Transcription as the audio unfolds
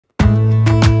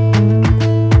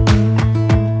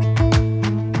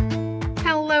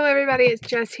everybody, it's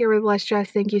Jess here with Let's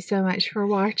Jess. Thank you so much for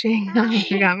watching. I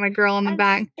got my girl in the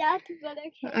back.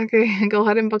 Okay, go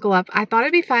ahead and buckle up. I thought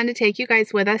it'd be fun to take you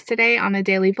guys with us today on a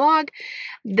daily vlog.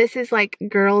 This is like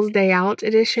Girls Day Out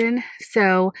edition.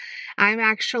 So I'm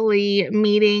actually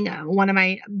meeting one of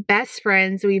my best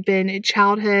friends. We've been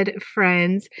childhood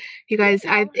friends. You guys,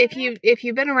 if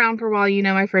you've been around for a while, you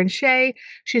know my friend Shay.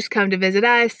 She's come to visit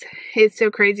us. It's so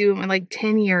crazy. We went like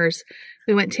 10 years.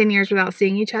 We went 10 years without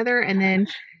seeing each other. And then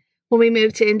when we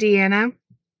moved to Indiana,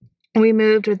 we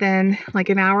moved within like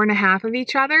an hour and a half of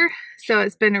each other. So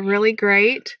it's been really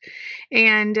great.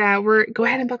 And go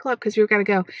ahead and buckle up because we've got to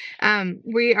go.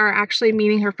 We are actually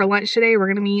meeting her for lunch today. We're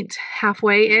going to meet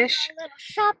halfway-ish.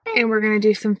 And we're going to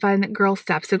do some fun girl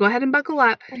stuff. So go ahead and buckle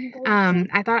up.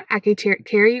 I thought I could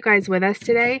carry you guys with us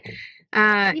today.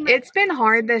 It's been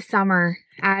hard this summer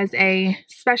as a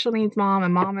special needs mom, a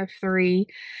mom of 3.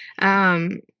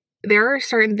 There are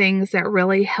certain things that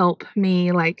really help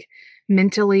me, like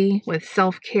mentally with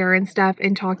self-care and stuff,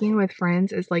 and talking with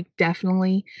friends is like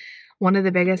definitely one of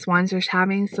the biggest ones. There's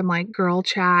having some like girl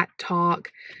chat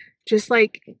talk, just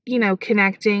like, you know,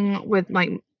 connecting with, like,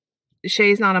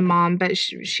 Shay's not a mom, but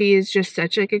she is just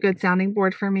such like a good sounding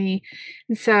board for me.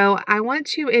 And so I want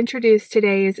to introduce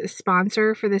today's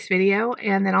sponsor for this video,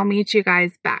 and then I'll meet you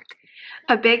guys back.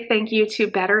 A big thank you to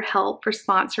BetterHelp for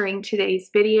sponsoring today's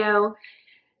video.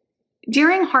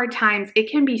 During hard times, it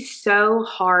can be so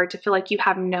hard to feel like you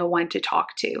have no one to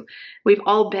talk to. We've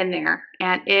all been there,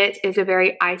 and it is a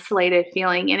very isolated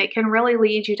feeling, and it can really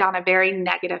lead you down a very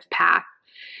negative path.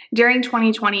 During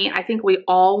 2020, I think we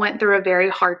all went through a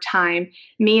very hard time.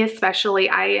 Me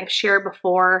especially. I have shared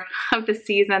before of the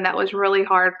season that was really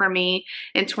hard for me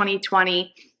in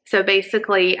 2020. So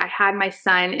basically, I had my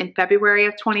son in February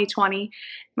of 2020,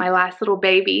 my last little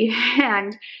baby,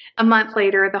 and a month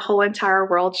later, the whole entire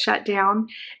world shut down.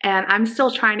 And I'm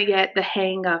still trying to get the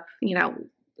hang of, you know,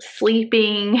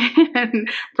 sleeping and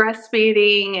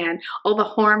breastfeeding and all the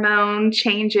hormone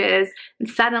changes. And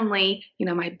suddenly, you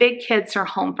know, my big kids are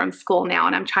home from school now,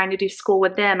 and I'm trying to do school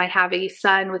with them. I have a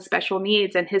son with special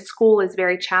needs, and his school is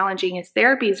very challenging. His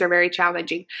therapies are very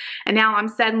challenging. And now I'm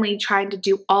suddenly trying to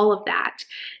do all of that.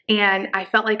 And I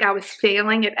felt like I was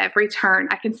failing at every turn.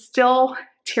 I can still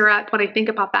tear up when I think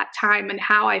about that time and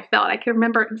how I felt. I can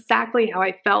remember exactly how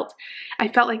I felt. I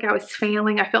felt like I was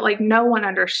failing. I felt like no one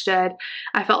understood.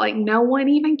 I felt like no one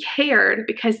even cared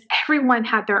because everyone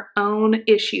had their own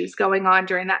issues going on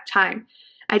during that time.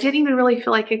 I didn't even really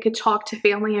feel like I could talk to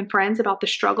family and friends about the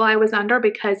struggle I was under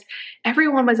because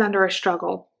everyone was under a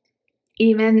struggle.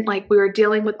 Even like we were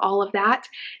dealing with all of that.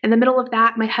 In the middle of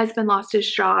that, my husband lost his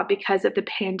job because of the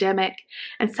pandemic,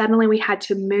 and suddenly we had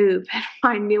to move and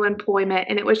find new employment,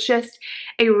 and it was just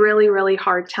a really, really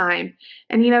hard time.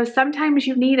 And you know, sometimes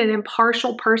you need an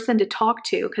impartial person to talk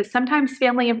to, because sometimes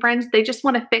family and friends, they just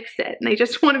want to fix it and they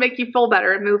just want to make you feel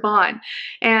better and move on.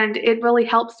 And it really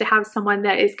helps to have someone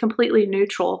that is completely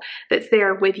neutral, that's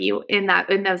there with you in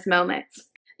those moments.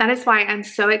 That is why I'm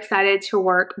so excited to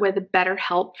work with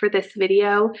BetterHelp for this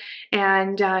video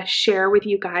and share with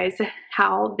you guys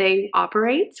how they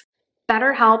operate.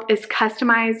 BetterHelp is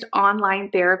customized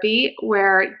online therapy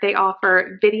where they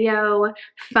offer video,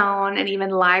 phone, and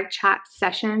even live chat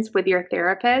sessions with your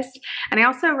therapist. And I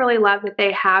also really love that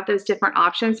they have those different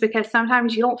options because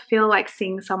sometimes you don't feel like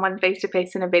seeing someone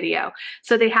face-to-face in a video.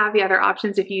 So they have the other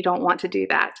options if you don't want to do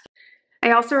that.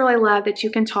 I also really love that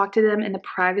you can talk to them in the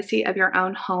privacy of your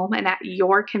own home and at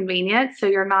your convenience. So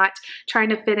you're not trying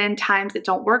to fit in times that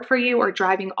don't work for you or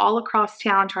driving all across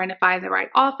town trying to find the right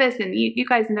office. And you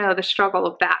guys know the struggle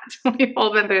of that. We've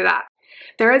all been through that.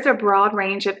 There is a broad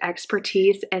range of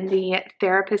expertise in the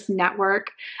therapist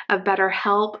network of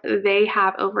BetterHelp. They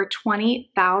have over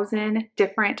 20,000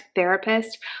 different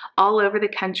therapists all over the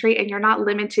country, and you're not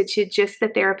limited to just the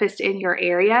therapist in your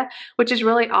area, which is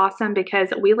really awesome because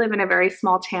we live in a very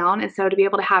small town, and so to be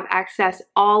able to have access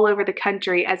all over the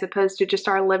country as opposed to just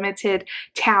our limited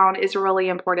town is really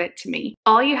important to me.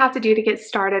 All you have to do to get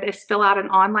started is fill out an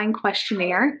online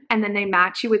questionnaire, and then they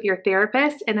match you with your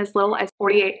therapist in as little as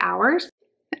 48 hours.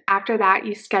 After that,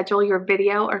 you schedule your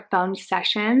video or phone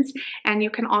sessions, and you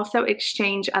can also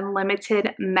exchange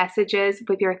unlimited messages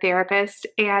with your therapist,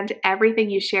 and everything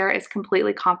you share is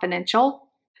completely confidential.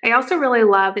 I also really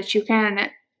love that you can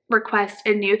request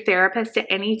a new therapist at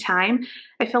any time.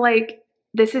 I feel like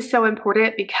this is so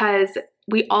important because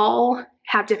we all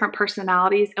have different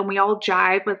personalities and we all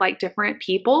jive with like different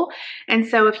people. And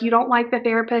so if you don't like the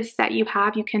therapist that you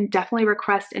have, you can definitely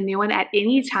request a new one at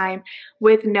any time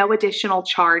with no additional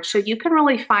charge. So you can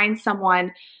really find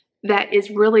someone that is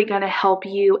really going to help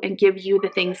you and give you the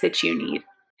things that you need.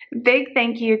 Big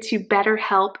thank you to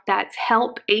BetterHelp, that's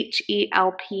Help,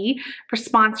 H-E-L-P, for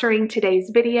sponsoring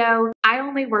today's video. I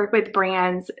only work with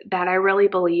brands that I really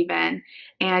believe in,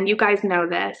 and you guys know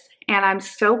this, and I'm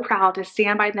so proud to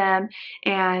stand by them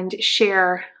and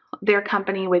share their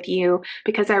company with you,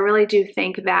 because I really do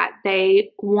think that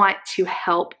they want to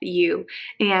help you,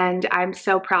 and I'm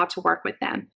so proud to work with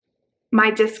them. My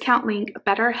discount link,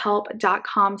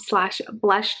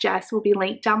 betterhelp.com/blessedjess, will be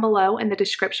linked down below in the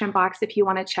description box if you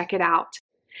want to check it out.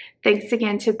 Thanks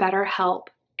again to BetterHelp,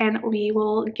 and we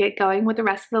will get going with the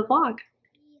rest of the vlog.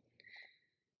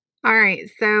 All right,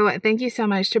 so thank you so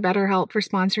much to BetterHelp for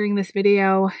sponsoring this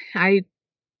video. I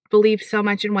believe so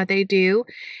much in what they do,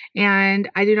 and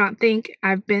I do not think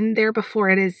I've been there before.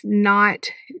 It is not,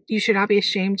 you should not be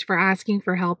ashamed for asking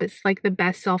for help. It's like the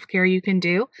best self-care you can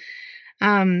do.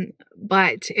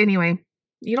 But anyway,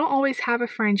 you don't always have a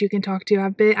friend you can talk to.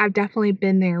 I've definitely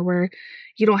been there where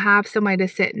you don't have somebody to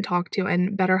sit and talk to,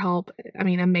 and BetterHelp, I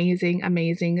mean,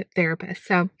 amazing therapist.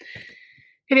 So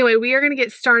anyway, we are going to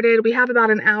get started. We have about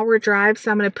an hour drive,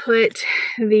 so I'm going to put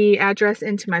the address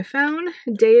into my phone.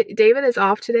 David is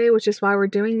off today, which is why we're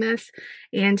doing this,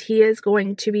 and he is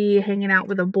going to be hanging out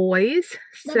with the boys.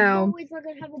 So boys are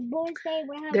going to have a boys' day.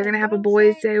 They're going to have a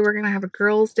boys' day. We're going to have a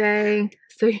girls' day.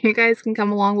 So you guys can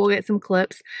come along. We'll get some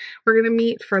clips. We're going to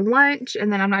meet for lunch,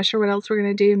 and then I'm not sure what else we're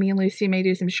going to do. Me and Lucy may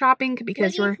do some shopping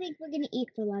because what do you think we're going to eat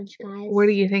for lunch, guys? What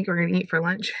do you think we're going to eat for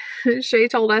lunch? Shay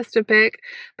told us to pick,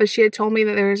 but she had told me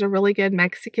that there's a really good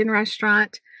Mexican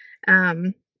restaurant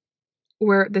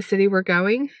where the city we're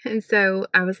going, and so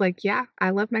I was like, yeah,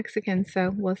 I love Mexican,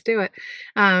 so let's do it.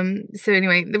 So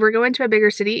anyway, we're going to a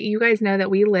bigger city. You guys know that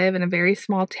we live in a very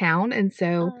small town, and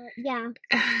so yeah,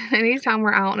 anytime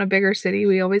we're out in a bigger city,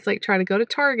 we always like try to go to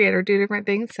Target or do different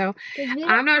things. So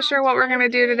I'm not sure what we're gonna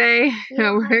do today.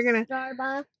 We're gonna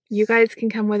Starbucks. You guys can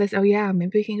come with us. Oh yeah,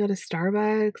 maybe we can go to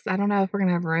Starbucks. I don't know if we're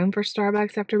gonna have room for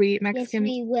Starbucks after we eat Mexican.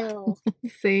 Yes, we will.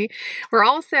 See, we're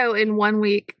also in 1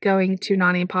 week going to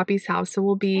Nani and Poppy's house, so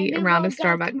we'll be around a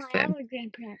Starbucks then.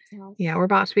 Yeah, we're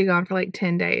about to be gone for like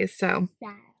 10 days, so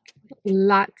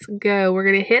let's go. We're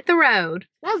gonna hit the road.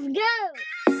 Let's go.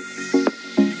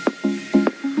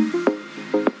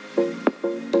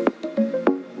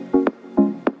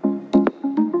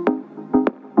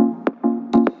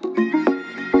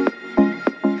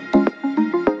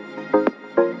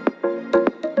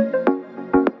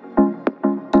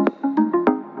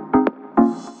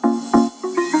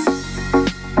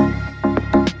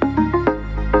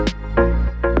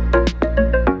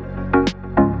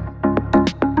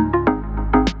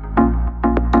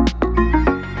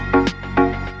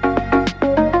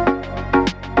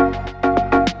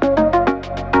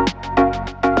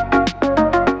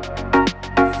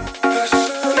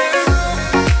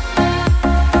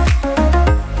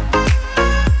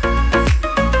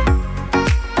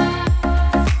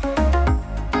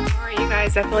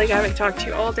 I feel like I haven't talked to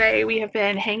you all day. We have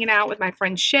been hanging out with my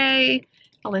friend Shay.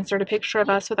 I'll insert a picture of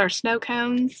us with our snow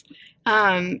cones.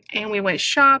 And we went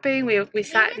shopping. We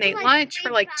sat and ate lunch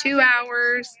for like 2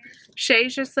 hours.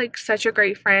 Shay's just like such a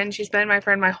great friend. She's been my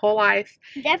friend my whole life.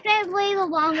 Definitely the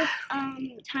longest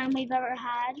time we've ever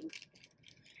had.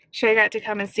 Shay got to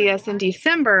come and see us in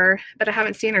December, but I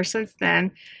haven't seen her since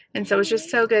then. And so it was just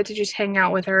so good to just hang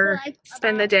out with her,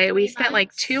 spend the day. We spent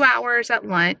like 2 hours at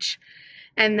lunch.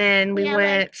 And then we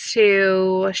went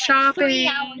to shopping.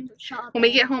 When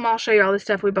we get home, I'll show you all the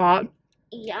stuff we bought.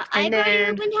 Yeah, I've already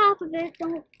opened half of it.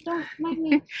 Don't mind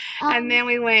me. And then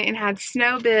we went and had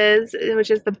Snow Biz,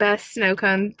 which is the best snow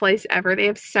cone place ever. They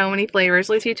have so many flavors.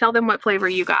 Lucy, tell them what flavor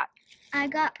you got. I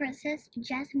got Princess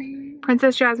Jasmine.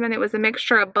 Princess Jasmine. It was a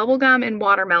mixture of bubblegum and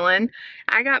watermelon.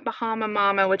 I got Bahama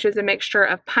Mama, which is a mixture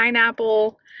of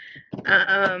pineapple,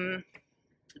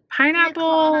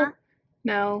 pineapple,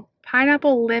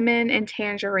 lemon, and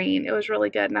tangerine. It was really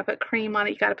good, and I put cream on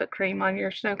it. You gotta put cream on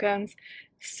your snow cones.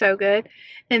 So good.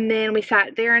 And then we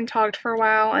sat there and talked for a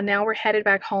while, and now we're headed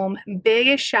back home.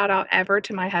 Biggest shout out ever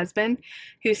to my husband,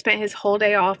 who spent his whole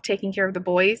day off taking care of the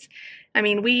boys. I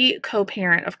mean, we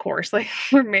co-parent, of course, like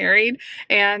we're married,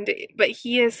 but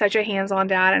he is such a hands-on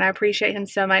dad, and I appreciate him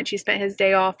so much. He spent his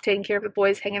day off taking care of the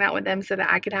boys, hanging out with them so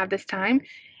that I could have this time,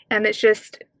 and it's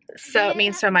just so, it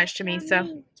means so much to me.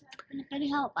 So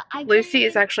Lucy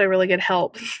is actually a really good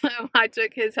help, so I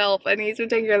took his help, and he's been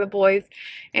taking care of the boys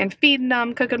and feeding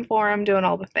them, cooking for them, doing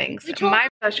all the things. I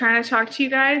was trying to talk to you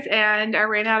guys, and I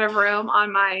ran out of room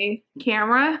on my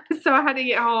camera, so I had to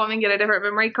get home and get a different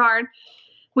memory card.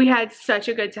 We had such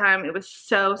a good time. It was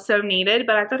so needed,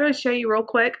 but I thought I would show you real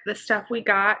quick the stuff we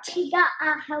got.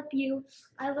 I'll help you.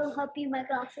 I will help you. My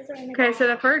glasses are in the Okay, so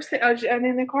the first thing, oh, and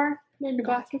in the car? Your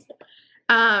glasses?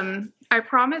 I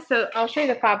promise, so I'll show you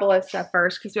the Five Below stuff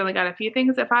first because we only got a few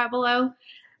things at Five Below.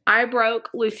 I broke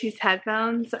Lucy's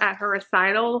headphones at her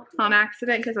recital on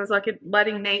accident because I was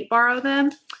letting Nate borrow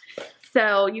them.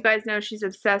 So you guys know she's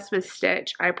obsessed with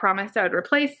Stitch. I promised I would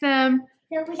replace them.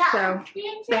 So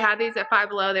they had these at Five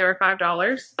Below. They were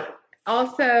 $5.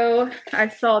 Also, I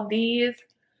saw these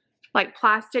like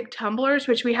plastic tumblers,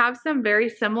 which we have some very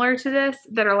similar to this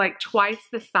that are like twice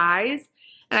the size.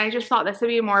 And I just thought this would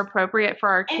be more appropriate for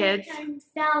our kids.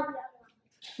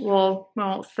 We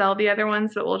won't sell the other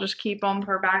ones, but we'll just keep them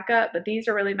for backup. But these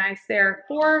are really nice. They're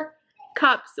 4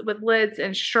 cups with lids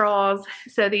and straws.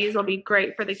 So these will be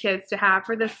great for the kids to have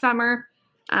for this summer.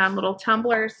 Little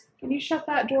tumblers. Can you shut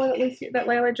that door that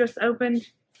Layla just opened?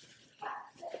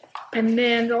 And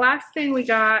then the last thing we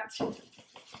got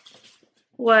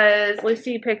was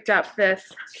Lucy picked up this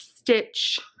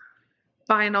Stitch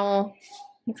vinyl.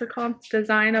 What's it called?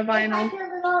 Design a vinyl. It's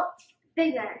a little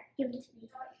bigger. Give it to me.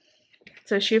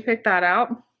 So she picked that out.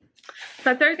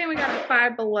 The third thing we got at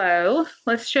Five Below.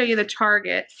 Let's show you the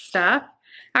Target stuff.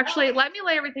 Actually, let me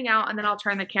lay everything out and then I'll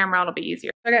turn the camera on. It'll be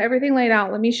easier. I got everything laid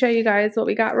out. Let me show you guys what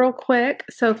we got real quick.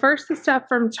 So first, the stuff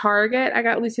from Target. I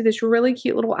got Lucy this really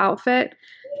cute little outfit.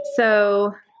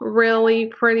 So really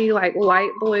pretty like light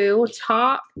blue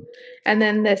top. And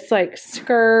then this like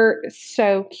skirt.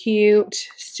 So cute.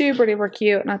 Super duper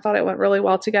cute. And I thought it went really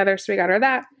well together. So we got her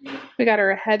that. We got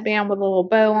her a headband with a little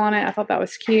bow on it. I thought that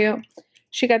was cute.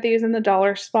 She got these in the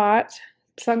dollar spot.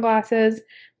 Sunglasses.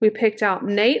 We picked out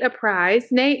Nate a prize.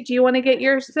 Nate, do you want to get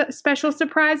your special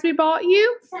surprise we bought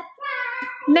you? Surprise!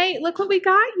 Nate, look what we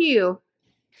got you.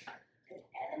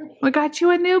 We got you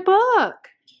a new book.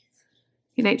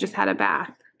 Nate just had a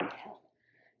bath.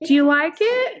 Do you like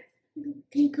it?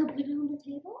 Can you come put it on the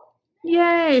table?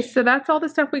 Yay. So that's all the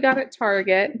stuff we got at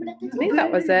Target. I think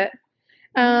that was it.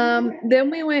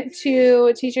 Then we went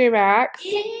to TJ Maxx.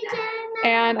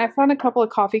 And I found a couple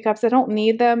of coffee cups. I don't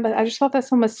need them, but I just thought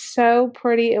this one was so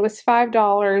pretty. It was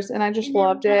 $5, and I just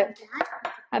loved it.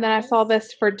 And then I saw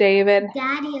this for David.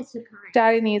 Daddy a surprise.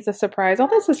 Daddy needs a surprise. Oh,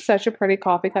 this is such a pretty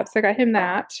coffee cup, so I got him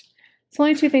that. It's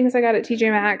only 2 things I got at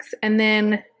TJ Maxx. And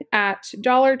then at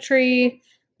Dollar Tree,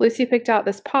 Lucy picked out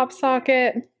this pop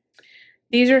socket.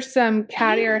 These are some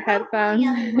cat ear headphones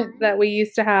that we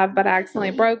used to have, but I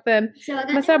accidentally broke them.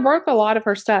 I broke a lot of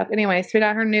her stuff. Anyway, so we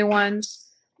got her new ones.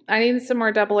 I needed some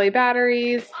more AA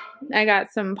batteries. I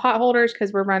got some pot holders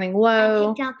because we're running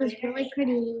low. I picked out this really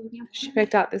pretty. She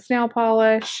picked out this nail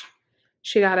polish.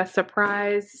 She got a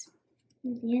surprise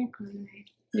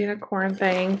unicorn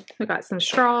thing. We got some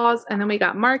straws, and then we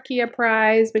got Marky a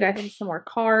prize. We got him some more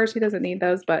cars. He doesn't need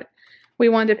those, but we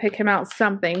wanted to pick him out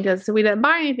something because we didn't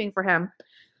buy anything for him.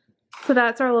 So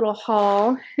that's our little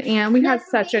haul, and we had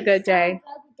such a good day.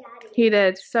 He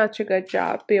did such a good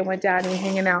job being with Daddy and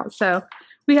hanging out. So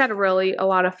we had a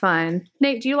lot of fun.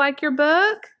 Nate, do you like your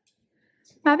book?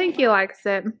 I think he likes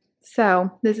it.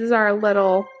 So this is our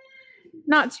little,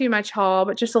 not too much haul,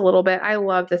 but just a little bit. I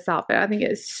love this outfit. I think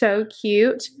it is so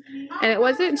cute. And it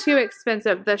wasn't too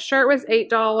expensive. The shirt was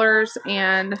 $8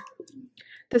 and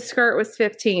the skirt was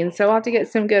 $15. So I'll have to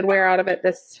get some good wear out of it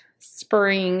this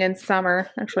spring and summer.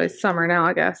 Actually, it's summer now,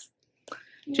 I guess.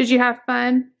 Did you have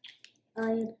fun?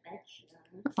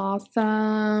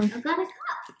 Awesome. I got a cup.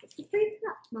 It's a free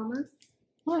cup, Mama.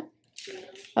 What?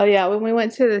 Oh yeah, when we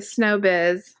went to the Snow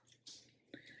Biz,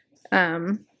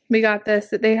 we got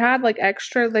this. They had like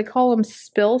extra, they call them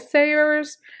spill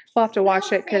savers. We'll have to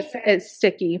watch it because it's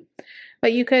sticky.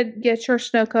 But you could get your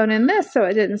snow cone in this so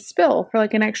it didn't spill for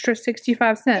like an extra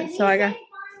 65 cents. So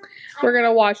we're going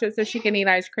to watch it so she can eat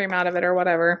ice cream out of it or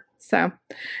whatever. So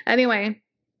anyway,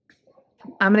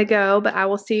 I'm going to go, but I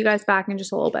will see you guys back in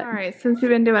just a little bit. All right, since we've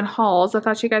been doing hauls, I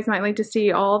thought you guys might like to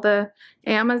see all the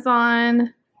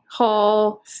Amazon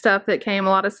haul stuff that came. A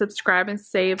lot of subscribe and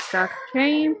save stuff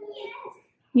came.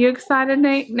 You excited,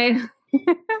 Nate? Nate?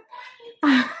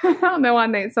 I don't know why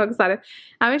Nate's so excited.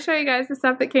 I'm going to show you guys the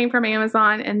stuff that came from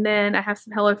Amazon, and then I have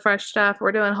some HelloFresh stuff.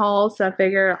 We're doing hauls, so I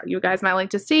figure you guys might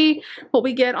like to see what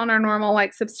we get on our normal,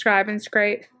 like, subscribe and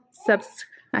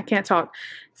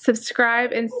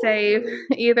subscribe and save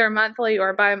either monthly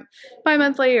or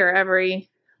bi-monthly or every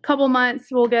couple months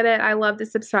we'll get it. I love to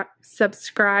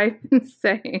subscribe and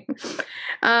save.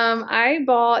 I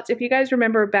bought, if you guys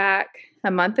remember back a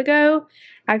month ago,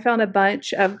 I found a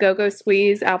bunch of Go-Go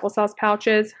Squeeze applesauce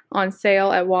pouches on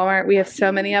sale at Walmart. We have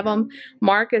so many of them.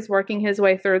 Mark is working his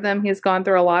way through them. He's gone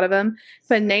through a lot of them.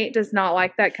 But Nate does not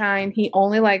like that kind. He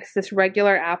only likes this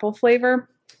regular apple flavor.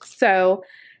 So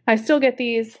I still get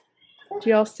these.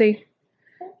 Do y'all see?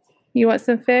 You want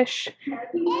some fish?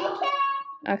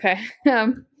 Okay.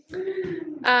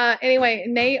 Anyway,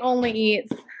 Nate only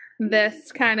eats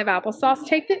this kind of applesauce.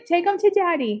 Take them to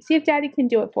Daddy. See if Daddy can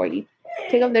do it for you.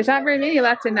 Take them. There's not very many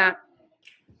left in that.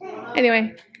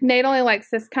 Anyway, Nate only likes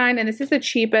this kind, and this is the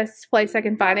cheapest place I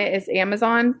can find it is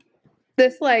Amazon.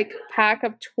 This like pack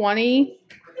of 20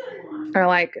 are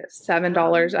like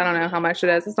 $7. I don't know how much it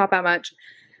is. It's not that much.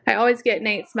 I always get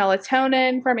Nate's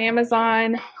melatonin from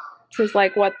Amazon. This is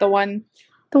like what the one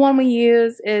we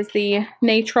use is the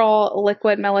natural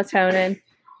liquid melatonin.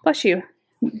 Bless you.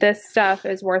 This stuff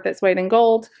is worth its weight in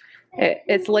gold.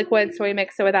 It's liquid, so we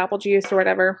mix it with apple juice or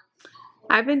whatever.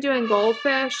 I've been doing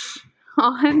goldfish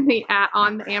on the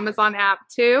Amazon app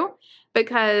too,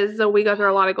 because we go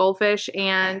through a lot of goldfish,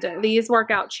 and these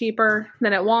work out cheaper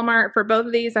than at Walmart. For both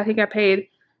of these, I think I paid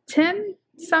 $10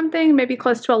 something, maybe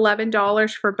close to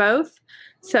 $11 for both.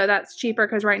 So that's cheaper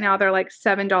because right now they're like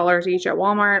 $7 each at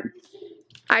Walmart.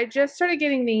 I just started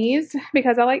getting these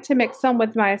because I like to mix them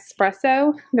with my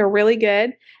espresso. They're really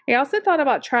good. I also thought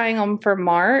about trying them for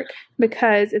Mark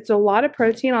because it's a lot of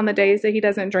protein on the days that he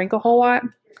doesn't drink a whole lot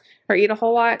or eat a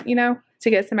whole lot, you know, to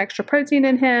get some extra protein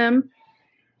in him.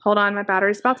 Hold on, my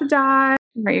battery's about to die.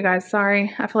 All right, you guys,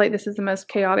 sorry. I feel like this is the most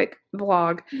chaotic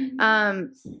vlog.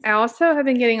 I also have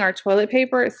been getting our toilet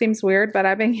paper. It seems weird, but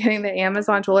I've been getting the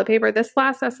Amazon toilet paper. This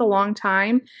lasts us a long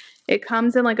time. It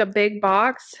comes in like a big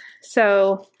box.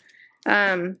 So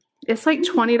it's like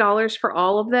 $20 for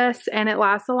all of this, and it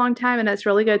lasts a long time, and it's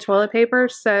really good toilet paper.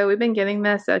 So we've been getting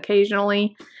this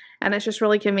occasionally, and it's just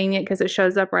really convenient because it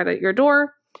shows up right at your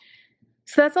door.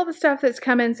 So that's all the stuff that's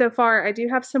come in so far. I do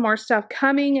have some more stuff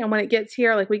coming, and when it gets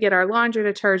here, like we get our laundry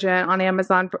detergent on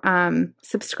Amazon,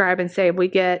 subscribe and save. We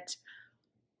get,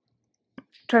 I'm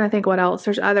trying to think what else.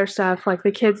 There's other stuff like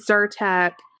the kids'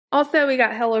 Zyrtec. Also, we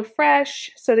got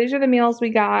HelloFresh. So these are the meals we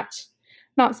got.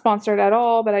 Not sponsored at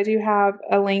all, but I do have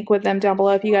a link with them down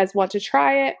below if you guys want to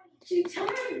try it.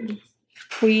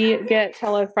 We get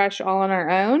HelloFresh all on our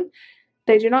own.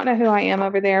 They do not know who I am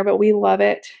over there, but we love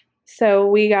it. So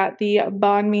we got the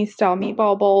banh mi style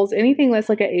meatball bowls. Anything that's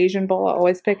like an Asian bowl, I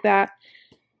always pick that.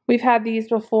 We've had these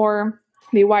before.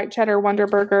 The white cheddar Wonder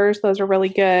Burgers. Those are really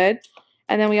good.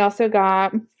 And then we also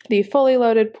got the fully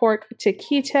loaded pork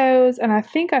taquitos. And I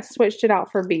think I switched it out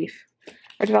for beef.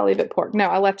 Or did I leave it pork? No,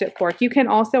 I left it pork. You can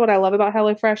also, what I love about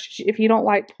HelloFresh, if you don't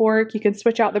like pork, you can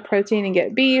switch out the protein and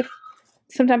get beef.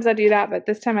 Sometimes I do that, but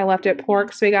this time I left it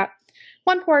pork. So we got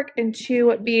 1 pork and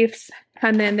 2 beefs.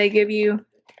 And then they give you,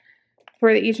 for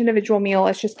each individual meal,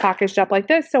 it's just packaged up like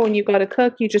this. So when you go to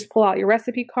cook, you just pull out your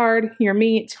recipe card, your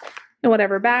meat, and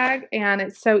whatever bag. And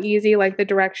it's so easy. Like the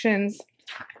directions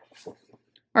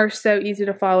are so easy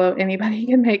to follow. Anybody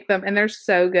can make them. And they're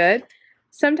so good.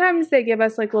 Sometimes they give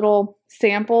us like little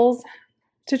samples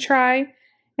to try.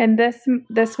 And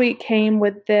this week came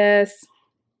with this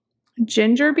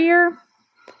ginger beer.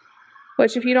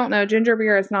 Which if you don't know, ginger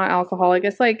beer is not alcoholic.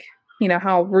 It's like, you know,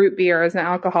 how root beer is an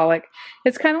alcoholic.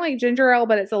 It's kind of like ginger ale,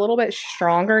 but it's a little bit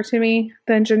stronger to me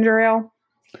than ginger ale.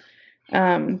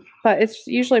 But it's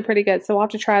usually pretty good. So we'll have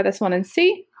to try this one and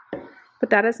see. But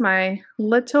that is my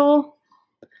little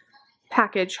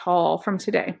package haul from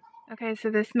today. Okay, so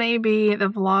this may be the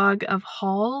vlog of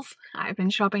hauls. I've been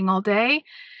shopping all day.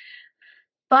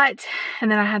 And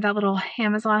then I had that little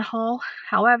Amazon haul.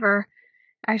 However,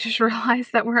 I just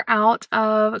realized that we're out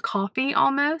of coffee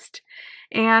almost.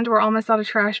 And we're almost out of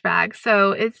trash bags.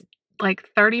 So it's like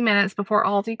 30 minutes before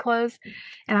Aldi close.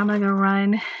 And I'm going to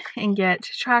run and get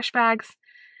trash bags,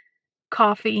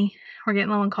 coffee. We're getting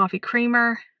low on coffee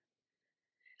creamer.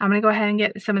 I'm going to go ahead and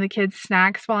get some of the kids'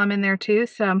 snacks while I'm in there too.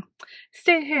 So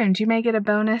stay tuned. You may get a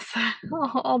bonus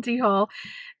Aldi haul.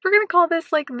 We're going to call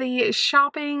this like the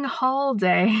shopping haul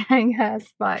day, I guess.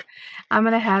 But I'm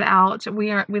going to head out. We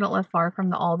don't live far from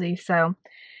the Aldi. So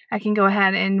I can go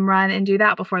ahead and run and do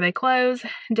that before they close.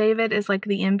 David is like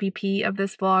the MVP of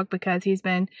this vlog because he's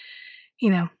been, you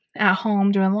know, at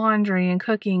home doing laundry and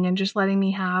cooking and just letting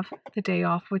me have the day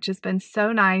off, which has been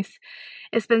so nice.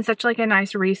 It's been such like a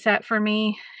nice reset for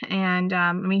me. And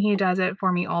I mean, he does it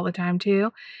for me all the time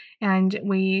too. And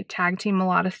we tag team a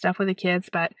lot of stuff with the kids,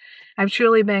 but I've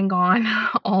truly been gone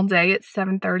all day. It's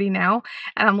 7:30 now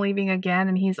and I'm leaving again.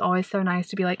 And he's always so nice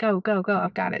to be like, oh, go,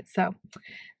 I've got it. So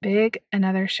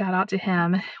another shout out to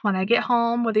him. When I get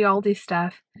home with the Aldi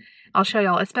stuff, I'll show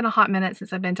y'all. It's been a hot minute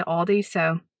since I've been to Aldi,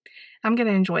 so I'm going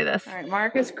to enjoy this. All right,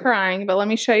 Mark is crying, but let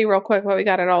me show you real quick what we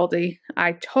got at Aldi.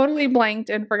 I totally blanked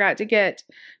and forgot to get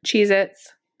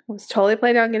Cheez-Its. I was totally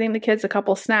planning on getting the kids a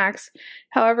couple snacks.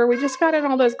 However, we just got in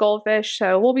all those goldfish,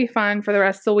 so we'll be fine for the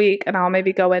rest of the week, and I'll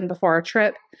maybe go in before our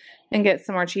trip and get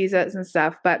some more Cheez-Its and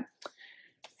stuff. But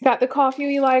Got the coffee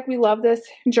we like. We love this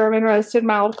German roasted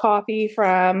mild coffee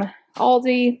from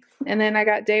Aldi. And then I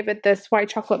got David this white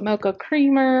chocolate mocha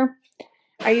creamer.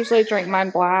 I usually drink mine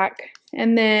black.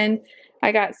 And then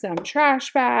I got some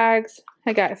trash bags.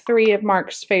 I got 3 of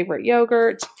Mark's favorite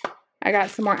yogurt. I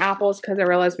got some more apples because I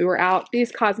realized we were out.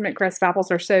 These Cosmic Crisp apples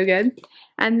are so good.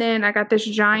 And then I got this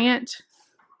giant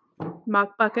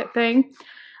muck bucket thing.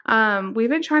 We've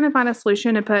been trying to find a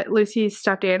solution to put Lucy's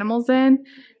stuffed animals in.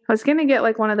 I was going to get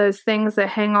like one of those things that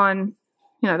hang on,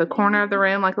 you know, the corner of the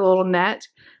room, like a little net.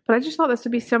 But I just thought this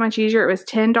would be so much easier. It was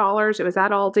 $10. It was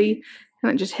at Aldi.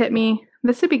 And it just hit me.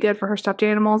 This would be good for her stuffed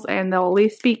animals, and they'll at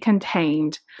least be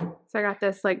contained. So I got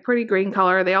this like pretty green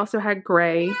color. They also had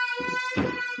gray.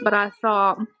 But I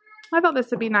thought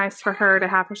this would be nice for her to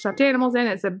have her stuffed animals in.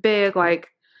 It's a big, like,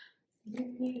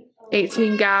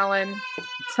 18-gallon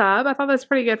tub. I thought that's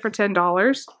pretty good for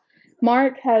 $10.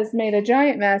 Mark has made a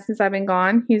giant mess since I've been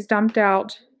gone. He's dumped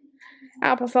out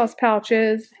applesauce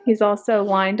pouches. He's also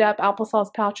lined up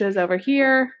applesauce pouches over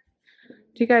here.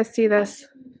 Do you guys see this?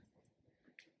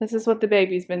 This is what the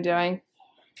baby's been doing.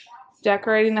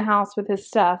 Decorating the house with his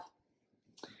stuff.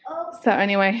 So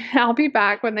anyway, I'll be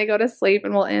back when they go to sleep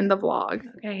and we'll end the vlog.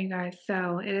 Okay, you guys,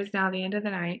 so it is now the end of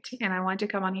the night and I wanted to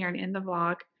come on here and end the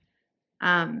vlog.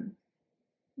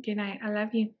 Good night. I love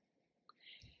you.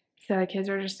 So the kids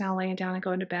are just now laying down and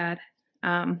going to bed.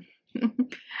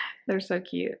 They're so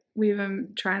cute. We've been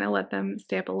trying to let them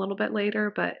stay up a little bit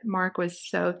later, but Mark was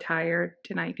so tired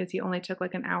tonight because he only took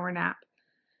like an hour nap.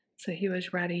 So he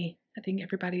was ready. I think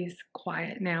everybody's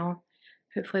quiet now.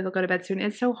 Hopefully they'll go to bed soon.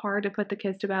 It's so hard to put the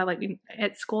kids to bed. Like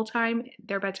at school time,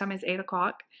 their bedtime is 8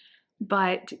 o'clock.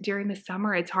 But during the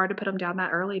summer, it's hard to put them down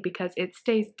that early because it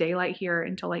stays daylight here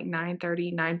until like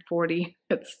 9:30, 9:40.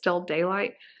 It's still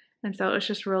daylight. And so it's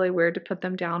just really weird to put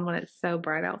them down when it's so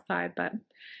bright outside. But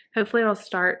hopefully it'll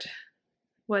start.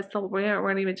 We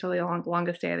aren't even until the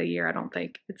longest day of the year, I don't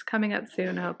think. It's coming up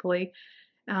soon, hopefully.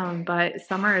 But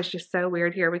summer is just so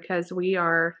weird here because we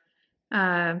are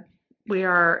in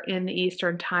the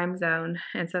Eastern time zone.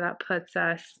 And so that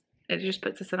just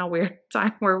puts us in a weird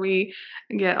time where we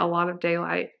get a lot of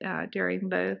daylight during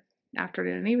the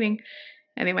afternoon and evening.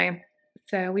 Anyway,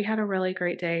 so we had a really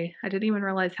great day. I didn't even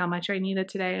realize how much I needed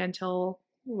today until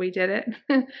we did it.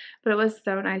 But it was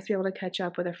so nice to be able to catch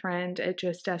up with a friend. It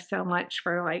just does so much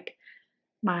for like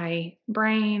my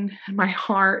brain, my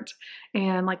heart.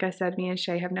 And like I said, me and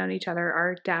Shay have known each other.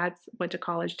 Our dads went to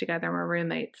college together and we're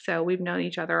roommates. So we've known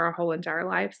each other our whole entire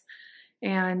lives.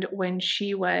 And when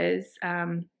she was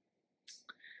right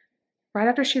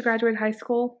after she graduated high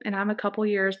school, and I'm a couple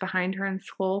years behind her in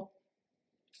school,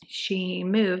 she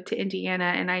moved to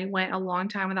Indiana, and I went a long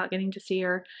time without getting to see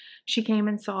her. She came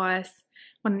and saw us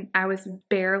when I was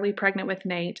barely pregnant with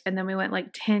Nate, and then we went like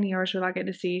 10 years without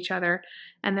getting to see each other.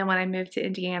 And then when I moved to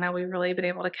Indiana, we've really been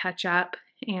able to catch up.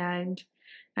 And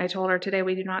I told her today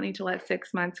we do not need to let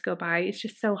 6 months go by. It's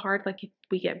just so hard. Like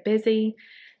we get busy.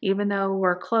 Even though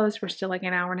we're close, we're still like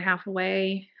an hour and a half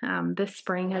away. This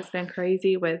spring has been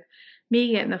crazy with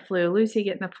me getting the flu, Lucy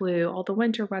getting the flu, all the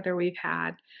winter weather we've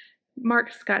had.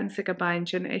 Mark's gotten sick a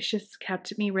bunch, and it's just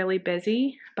kept me really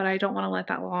busy, but I don't want to let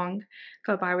that long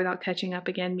go by without catching up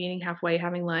again, meeting halfway,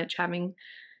 having lunch, having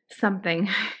something,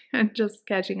 and just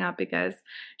catching up because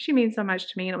she means so much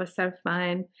to me, and it was so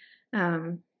fun.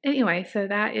 Anyway, so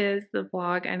that is the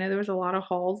vlog. I know there was a lot of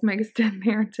hauls mixed in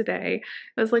there today.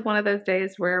 It was like one of those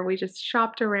days where we just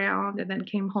shopped around and then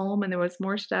came home and there was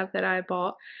more stuff that I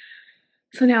bought.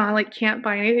 So now I like can't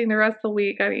buy anything the rest of the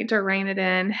week. I need to rein it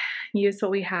in, use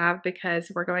what we have because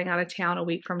we're going out of town a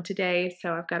week from today.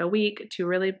 So I've got a week to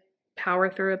really power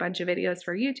through a bunch of videos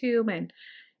for YouTube and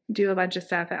do a bunch of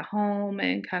stuff at home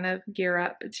and kind of gear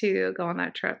up to go on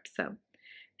that trip. So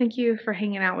thank you for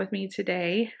hanging out with me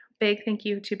today. Big thank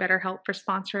you to BetterHelp for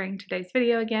sponsoring today's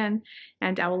video again.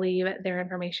 And I will leave their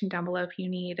information down below if you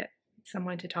need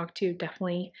someone to talk to.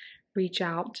 Definitely reach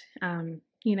out.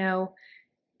 You know,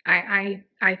 I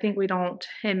think we don't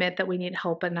admit that we need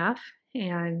help enough,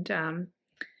 and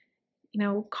you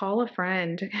know, call a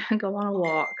friend, go on a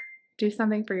walk, do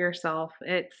something for yourself.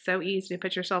 It's so easy to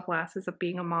put yourself last as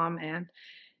being a mom, and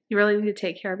you really need to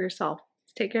take care of yourself.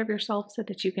 Take care of yourself so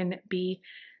that you can be,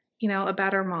 you know, a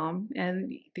better mom,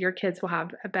 and your kids will have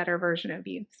a better version of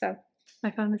you. So my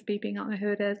phone is beeping. I don't know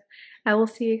who it is. I will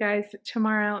see you guys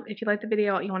tomorrow. If you like the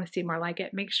video, you want to see more like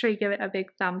it, make sure you give it a big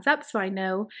thumbs up so I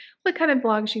know what kind of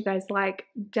vlogs you guys like.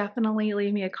 Definitely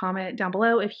leave me a comment down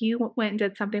below. If you went and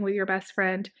did something with your best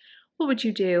friend, what would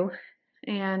you do?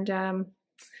 And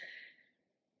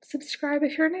subscribe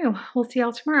if you're new. We'll see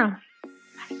y'all tomorrow.